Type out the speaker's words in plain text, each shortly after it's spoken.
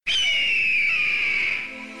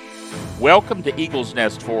Welcome to Eagle's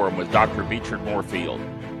Nest Forum with Dr. Beechard Moorefield,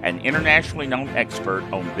 an internationally known expert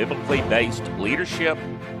on biblically based leadership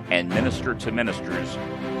and minister to ministers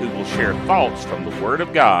who will share thoughts from the Word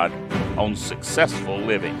of God on successful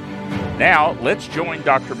living. Now, let's join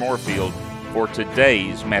Dr. Moorefield for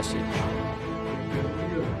today's message.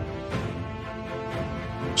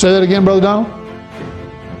 Say that again, Brother Donald.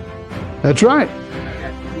 That's right.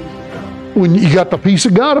 When you got the peace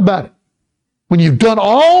of God about it. When you've done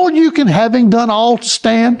all you can, having done all to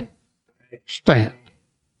stand, stand.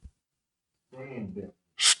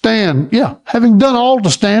 Stand. Yeah, having done all to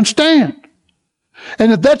stand, stand.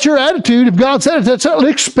 And if that's your attitude, if God said it, that's it.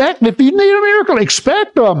 Expect. If you need a miracle,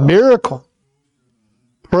 expect a miracle.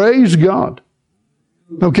 Praise God.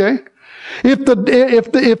 Okay? If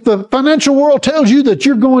the financial world tells you that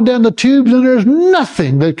you're going down the tubes and there's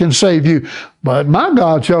nothing that can save you, but my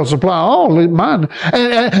God shall supply all mine,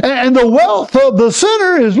 and the wealth of the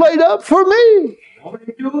sinner is laid up for me.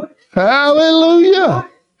 Hallelujah.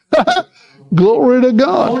 Glory to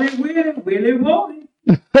God.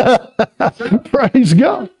 Praise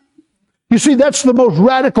God. You see, that's the most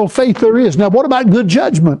radical faith there is. Now, what about good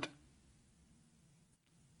judgment?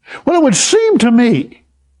 Well, it would seem to me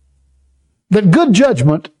that good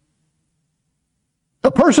judgment,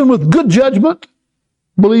 a person with good judgment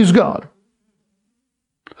believes God.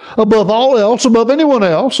 Above all else, above anyone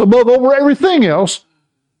else, above over everything else,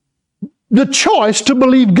 the choice to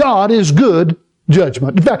believe God is good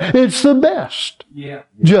judgment. In fact, it's the best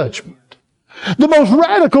judgment. The most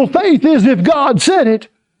radical faith is if God said it,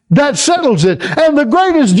 that settles it. And the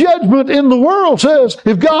greatest judgment in the world says,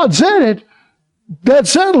 if God said it, that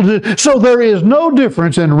settles it. So there is no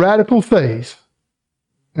difference in radical faith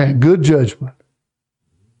and good judgment.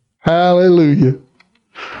 Hallelujah.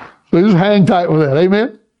 So just hang tight with that.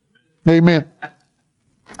 Amen? Amen.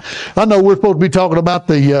 I know we're supposed to be talking about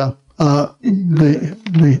the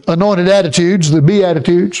anointed attitudes, the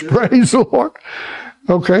Beatitudes. Praise the Lord.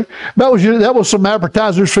 Okay. That was some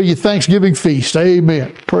appetizers for your Thanksgiving feast.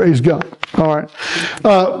 Amen. Praise God. All right.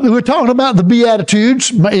 We're talking about the Beatitudes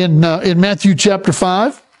in Matthew chapter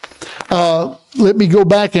 5. Let me go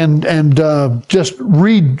back and just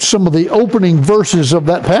read some of the opening verses of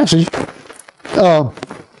that passage.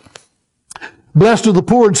 Blessed are the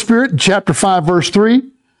poor in spirit, chapter 5, verse 3.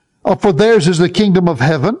 For theirs is the kingdom of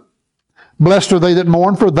heaven. Blessed are they that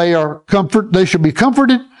mourn, for they shall be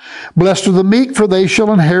comforted. Blessed are the meek, for they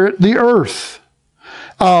shall inherit the earth.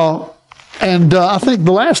 I think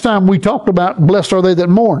the last time we talked about blessed are they that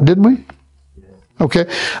mourn, didn't we? Okay.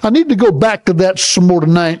 I need to go back to that some more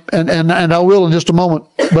tonight, and I will in just a moment.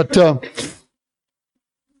 But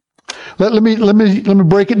let me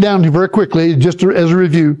break it down very quickly, just as a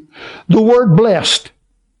review. The word blessed.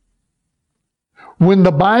 When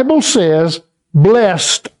the Bible says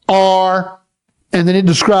blessed are, and then it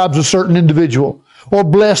describes a certain individual, or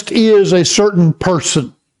blessed is a certain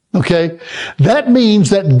person, okay? That means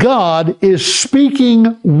that God is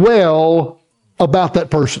speaking well about that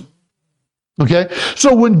person, okay?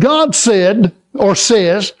 So when God said or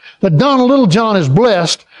says that Donald Littlejohn is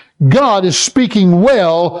blessed, God is speaking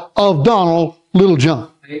well of Donald Littlejohn.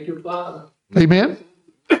 Thank you, Father. Amen?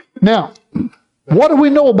 Now, what do we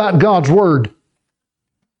know about God's Word?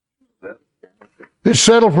 It's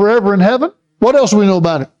settled forever in heaven. What else do we know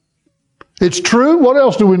about it? It's true. What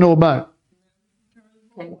else do we know about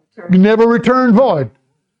it? You never return void.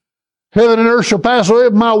 Heaven and earth shall pass away,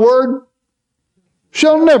 but my word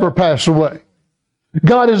shall never pass away.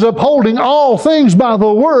 God is upholding all things by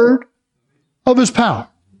the word of His power.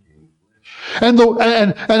 And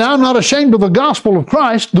I'm not ashamed of the gospel of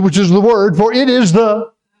Christ, which is the word, for it is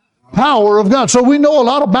the power of God. So we know a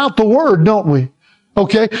lot about the word, don't we?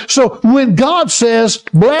 Okay, so when God says,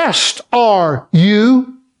 blessed are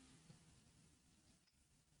you,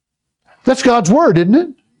 that's God's word, isn't it?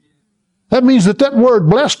 That means that word,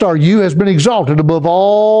 blessed are you, has been exalted above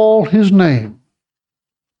all His name.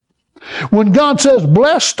 When God says,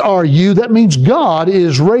 blessed are you, that means God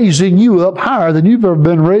is raising you up higher than you've ever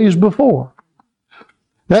been raised before.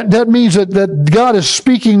 That means that God is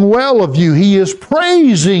speaking well of you. He is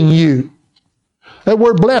praising you. That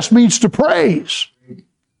word blessed means to praise.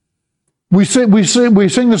 We sing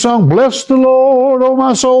the song, bless the Lord, O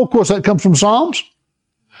my soul. Of course, that comes from Psalms.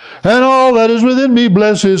 And all that is within me,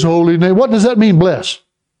 bless His holy name. What does that mean, bless?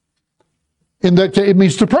 In that case, it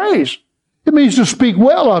means to praise. It means to speak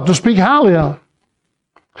well of, to speak highly of.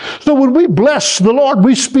 So when we bless the Lord,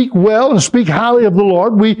 we speak well and speak highly of the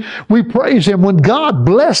Lord. We praise Him. When God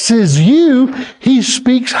blesses you, He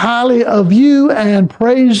speaks highly of you and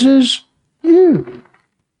praises you.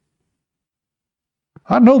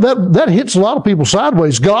 I know that hits a lot of people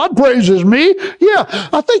sideways. God praises me. Yeah,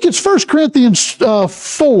 I think it's 1 Corinthians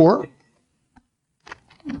 4.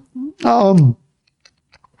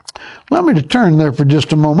 Let me turn there for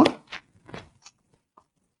just a moment.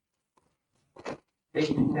 Take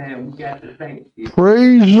your time. We got to thank you.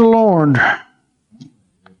 Praise the Lord.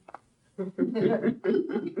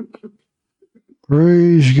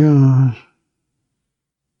 Praise God.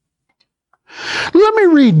 Let me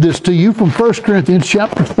read this to you from 1 Corinthians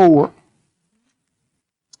chapter 4.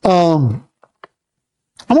 I'm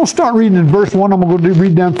going to start reading in verse 1. I'm going to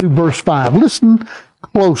read down through verse 5. Listen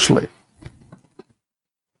closely.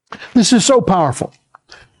 This is so powerful.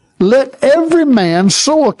 Let every man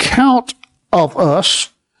so account of us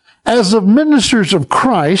as of ministers of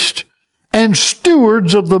Christ and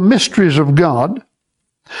stewards of the mysteries of God.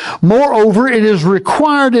 Moreover, it is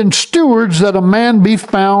required in stewards that a man be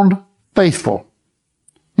found faithful.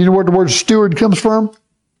 You know where the word steward comes from?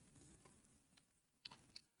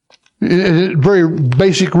 It's a very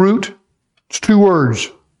basic root. It's two words.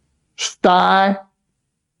 Sty,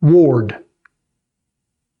 ward.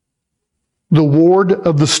 The ward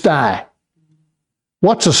of the sty.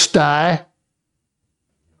 What's a sty?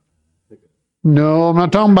 No, I'm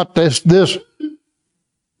not talking about this. Place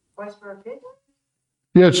for a pig?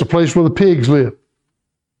 Yeah, it's a place where the pigs live.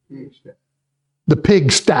 The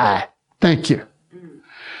pig sty. Thank you.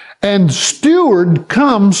 And steward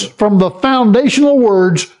comes from the foundational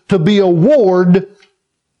words to be a ward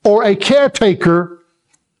or a caretaker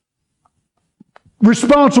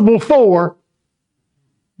responsible for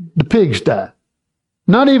the pigsty.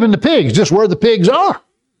 Not even the pigs, just where the pigs are.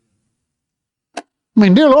 I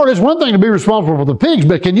mean, dear Lord, it's one thing to be responsible for the pigs,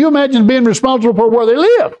 but can you imagine being responsible for where they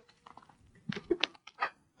live?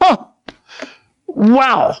 Huh.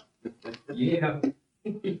 Wow. Yeah.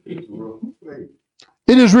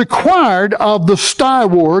 It is required of the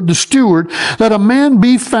styward, the steward, that a man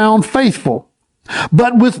be found faithful.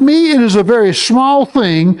 But with me it is a very small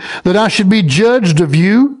thing that I should be judged of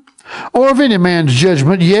you, or of any man's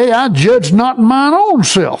judgment. Yea, I judge not mine own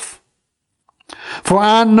self. For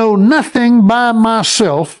I know nothing by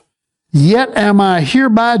myself, yet am I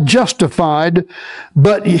hereby justified,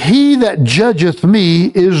 but he that judgeth me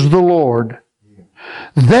is the Lord.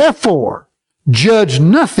 Therefore, judge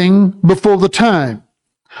nothing before the time,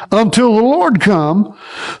 until the Lord come,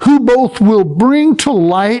 who both will bring to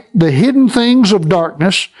light the hidden things of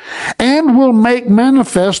darkness, and will make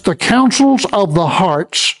manifest the counsels of the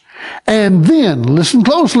hearts. And then, listen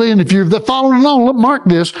closely, and if you're following along, mark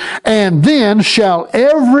this, and then shall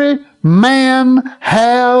every man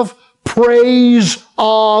have praise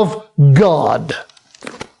of God.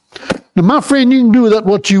 Now, my friend, you can do with that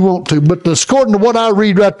what you want to, but according to what I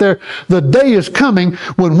read right there, the day is coming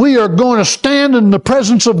when we are going to stand in the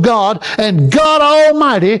presence of God, and God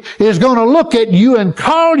Almighty is going to look at you and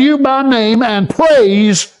call you by name and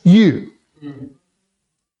praise you.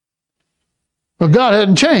 Well, God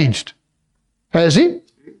hadn't changed, has He?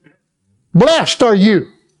 Blessed are you.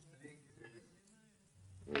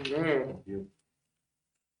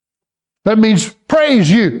 That means praise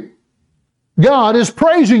you. God is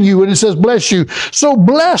praising you, and it says bless you. So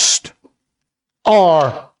blessed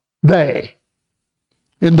are they.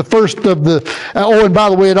 In the first of the, and by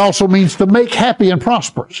the way, it also means to make happy and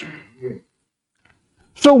prosperous.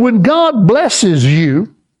 So when God blesses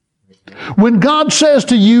you, when God says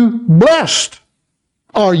to you, blessed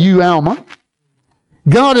are you, Alma,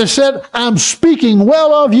 God has said, I'm speaking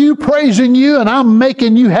well of you, praising you, and I'm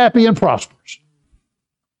making you happy and prosperous.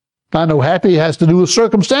 I know happy has to do with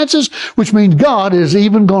circumstances, which means God is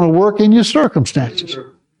even going to work in your circumstances.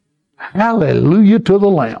 Hallelujah to the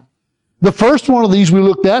Lamb. The first one of these we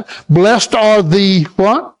looked at, blessed are the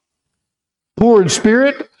what? Poor in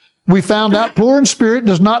spirit. We found out poor in spirit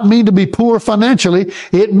does not mean to be poor financially.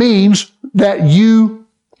 It means that you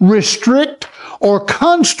restrict or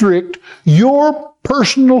constrict your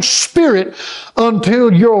personal spirit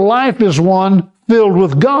until your life is one filled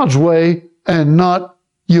with God's way and not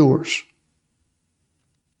yours.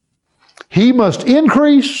 He must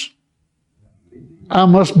increase, I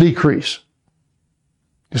must decrease.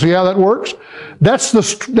 You see how that works? That's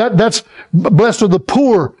blessed are the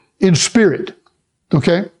poor in spirit.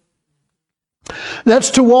 Okay? That's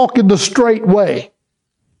to walk in the straight way.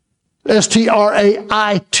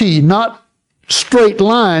 S-T-R-A-I-T, not straight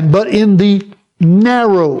line, but in the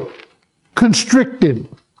narrow, constricted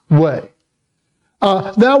way.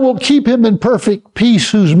 Thou wilt keep him in perfect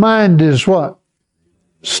peace whose mind is what?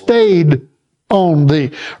 Stayed on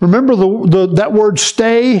thee. Remember that word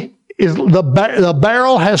stay, is the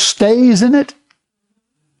barrel has stays in it.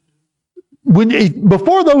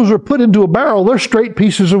 before those are put into a barrel, they're straight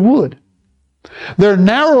pieces of wood. They're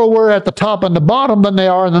narrower at the top and the bottom than they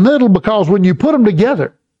are in the middle, because when you put them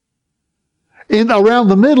together, around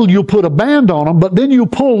the middle you'll put a band on them, but then you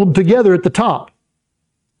pull them together at the top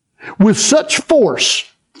with such force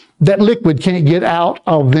that liquid can't get out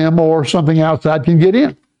of them or something outside can get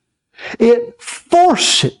in. It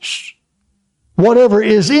forces whatever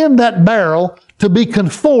is in that barrel to be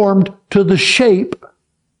conformed to the shape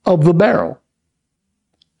of the barrel.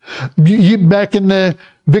 Back in the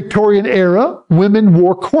Victorian era, women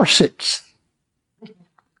wore corsets.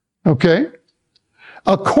 Okay?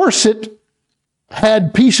 A corset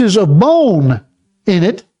had pieces of bone in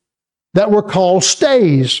it that were called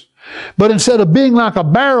stays. But instead of being like a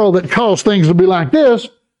barrel that caused things to be like this,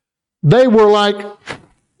 they were like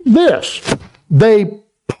this. They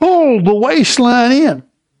pulled the waistline in.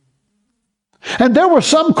 And there were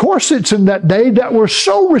some corsets in that day that were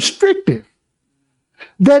so restrictive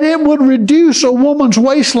that it would reduce a woman's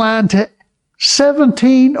waistline to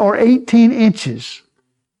 17 or 18 inches.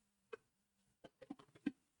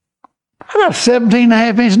 I got a 17 and a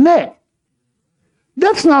half inch neck.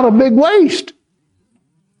 That's not a big waist.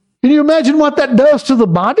 Can you imagine what that does to the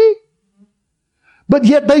body? But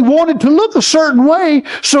yet they wanted to look a certain way,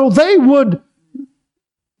 so they would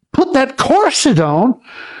put that corset on.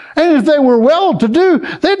 And if they were well-to-do,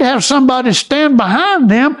 they'd have somebody stand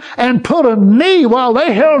behind them and put a knee, while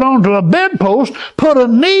they held onto a bedpost, put a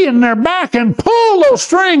knee in their back and pull those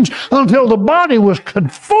strings until the body was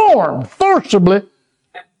conformed forcibly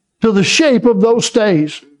to the shape of those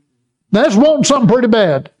stays. That's wanting something pretty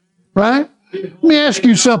bad, right? Let me ask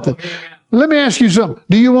you something.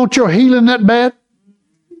 Do you want your healing that bad?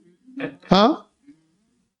 Huh?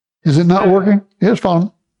 Is it not working? It's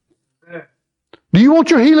fine. Do you want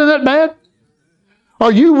your healing that bad?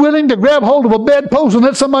 Are you willing to grab hold of a bedpost and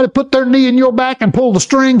let somebody put their knee in your back and pull the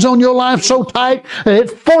strings on your life so tight that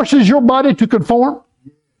it forces your body to conform?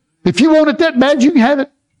 If you want it that bad, you can have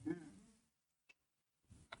it.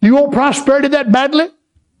 You want prosperity that badly?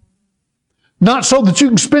 Not so that you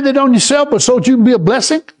can spend it on yourself, but so that you can be a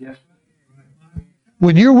blessing? Yes.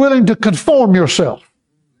 When you're willing to conform yourself.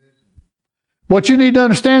 What you need to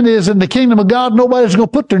understand is, in the kingdom of God, nobody's going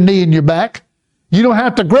to put their knee in your back. You don't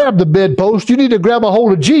have to grab the bedpost. You need to grab a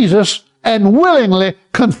hold of Jesus and willingly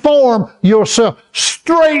conform yourself.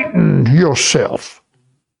 Straighten yourself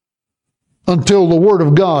until the Word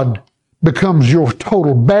of God becomes your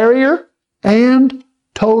total barrier and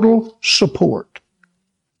total support.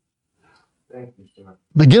 Thank you, sir.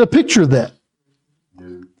 Now get a picture of that.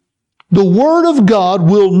 The Word of God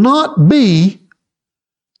will not be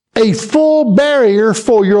a full barrier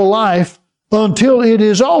for your life until it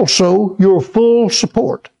is also your full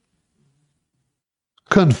support.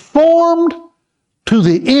 Conformed to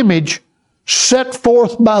the image set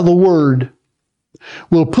forth by the Word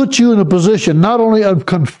will put you in a position not only of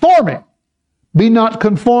conforming, be not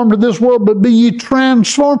conformed to this world, but be ye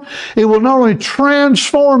transformed. It will not only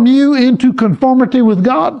transform you into conformity with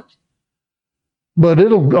God, but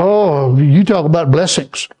you talk about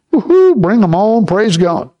blessings. Woo-hoo, bring them on, praise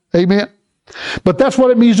God. Amen. But that's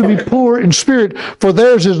what it means to be poor in spirit, for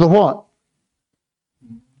theirs is the what?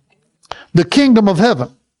 The kingdom of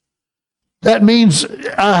heaven. That means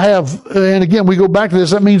I have, and again we go back to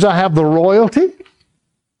this, that means I have the royalty.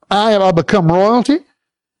 I become royalty.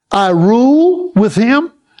 I rule with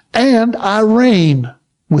Him, and I reign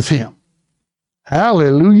with Him.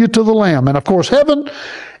 Hallelujah to the Lamb. And of course, heaven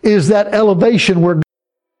is that elevation where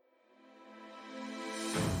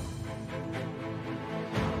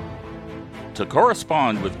to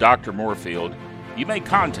correspond with Dr. Moorefield, you may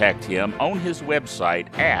contact him on his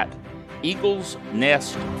website at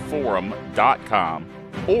eaglesnestforum.com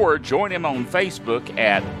or join him on Facebook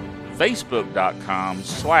at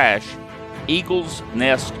facebook.com/Eagles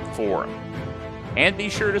Nest Forum. And be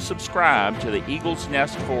sure to subscribe to the Eagles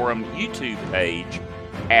Nest Forum YouTube page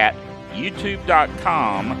at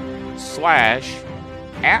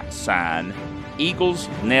youtube.com/@Eagles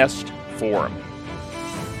Nest Forum.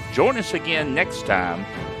 Join us again next time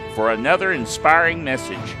for another inspiring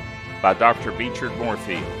message by Dr. Beechard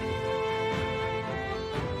Moorefield.